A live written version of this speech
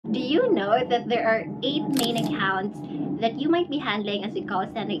Do you know that there are 8 main accounts that you might be handling as a call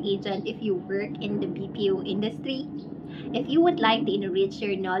center agent if you work in the BPO industry? If you would like to enrich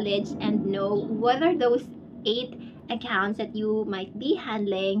your knowledge and know what are those 8 accounts that you might be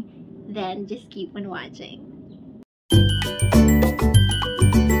handling, then just keep on watching.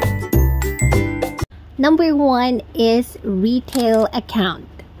 Number 1 is retail account.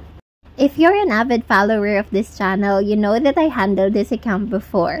 If you're an avid follower of this channel, you know that I handled this account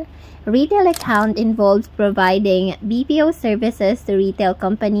before. Retail account involves providing BPO services to retail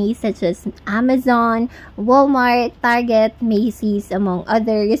companies such as Amazon, Walmart, Target, Macy's, among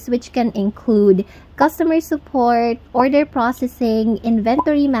others, which can include customer support, order processing,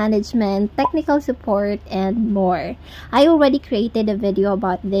 inventory management, technical support, and more. I already created a video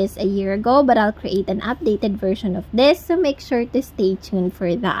about this a year ago, but I'll create an updated version of this, so make sure to stay tuned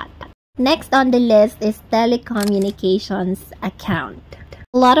for that. Next on the list is Telecommunications account.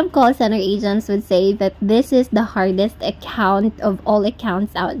 A lot of call center agents would say that this is the hardest account of all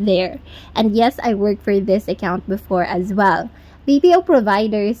accounts out there. And yes, I worked for this account before as well. BPO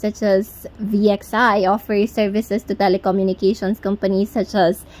providers such as VXI offer services to telecommunications companies such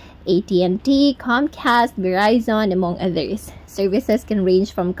as AT&T, Comcast, Verizon, among others. Services can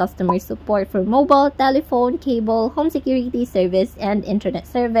range from customer support for mobile, telephone, cable, home security service, and internet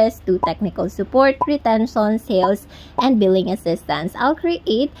service to technical support, retention, sales, and billing assistance. I'll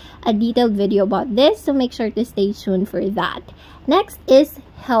create a detailed video about this, so make sure to stay tuned for that. Next is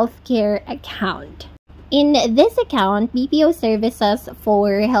healthcare account. In this account, BPO services for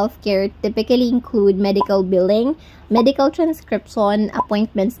healthcare typically include medical billing, medical transcription,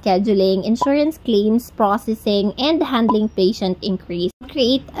 appointment scheduling, insurance claims processing, and handling patient inquiries. I'll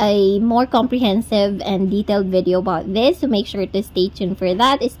create a more comprehensive and detailed video about this, so make sure to stay tuned for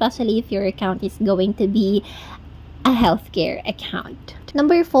that, especially if your account is going to be a healthcare account.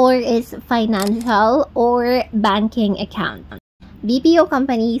 Number 4 is financial or banking account. BPO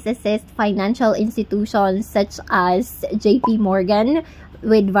companies assist financial institutions such as JP Morgan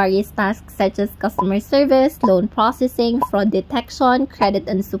with various tasks such as customer service, loan processing, fraud detection, credit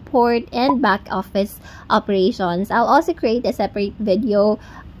and support, and back office operations. I'll also create a separate video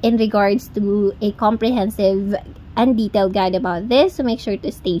in regards to a comprehensive and detailed guide about this, so make sure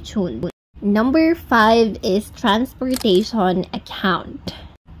to stay tuned. Number 5 is transportation account.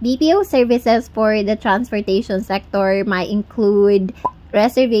 BPO services for the transportation sector might include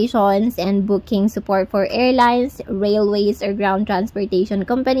reservations and booking support for airlines, railways, or ground transportation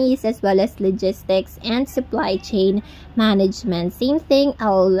companies, as well as logistics and supply chain management. Same thing,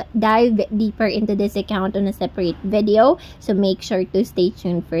 I'll dive deeper into this account on a separate video, so make sure to stay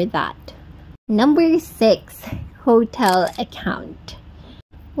tuned for that. Number 6, hotel account.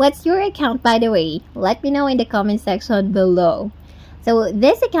 What's your account, by the way? Let me know in the comment section below. So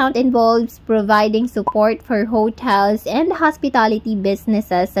this account involves providing support for hotels and hospitality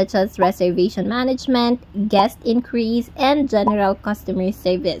businesses such as reservation management, guest inquiries, and general customer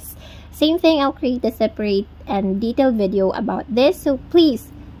service. Same thing, I'll create a separate and detailed video about this, so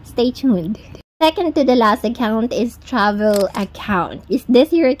please stay tuned. Second to the last account is travel account. Is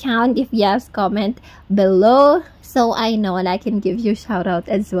this your account? If yes, comment below so I know and I can give you a shout out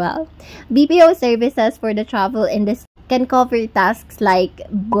as well. BPO services for the travel industry can cover tasks like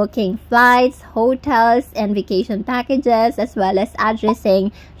booking flights, hotels, and vacation packages, as well as addressing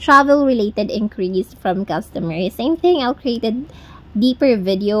travel-related inquiries from customers. Same thing, I'll create a deeper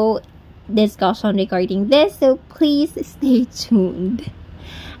video discussion regarding this, so please stay tuned.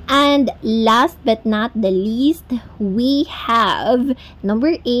 And last but not the least, we have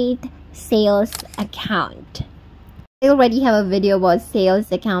number 8, sales account. I already have a video about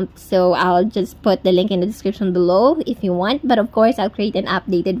sales account, so I'll just put the link in the description below if you want, but of course I'll create an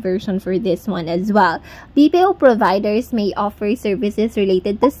updated version for this one as well. BPO providers may offer services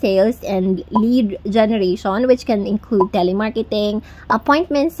related to sales and lead generation, which can include telemarketing,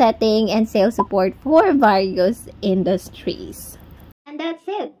 appointment setting, and sales support for various industries. And that's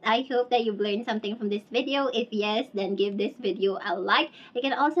it. I hope that you've learned something from this video. If yes, then give this video a like. You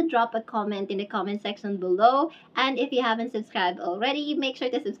can also drop a comment in the comment section below. And if you haven't subscribed already, make sure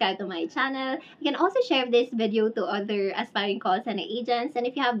to subscribe to my channel. You can also share this video to other aspiring call center agents. And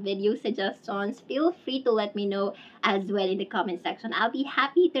if you have video suggestions, feel free to let me know as well in the comment section. I'll be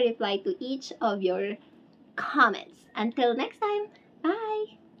happy to reply to each of your comments. Until next time,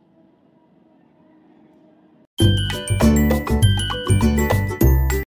 bye!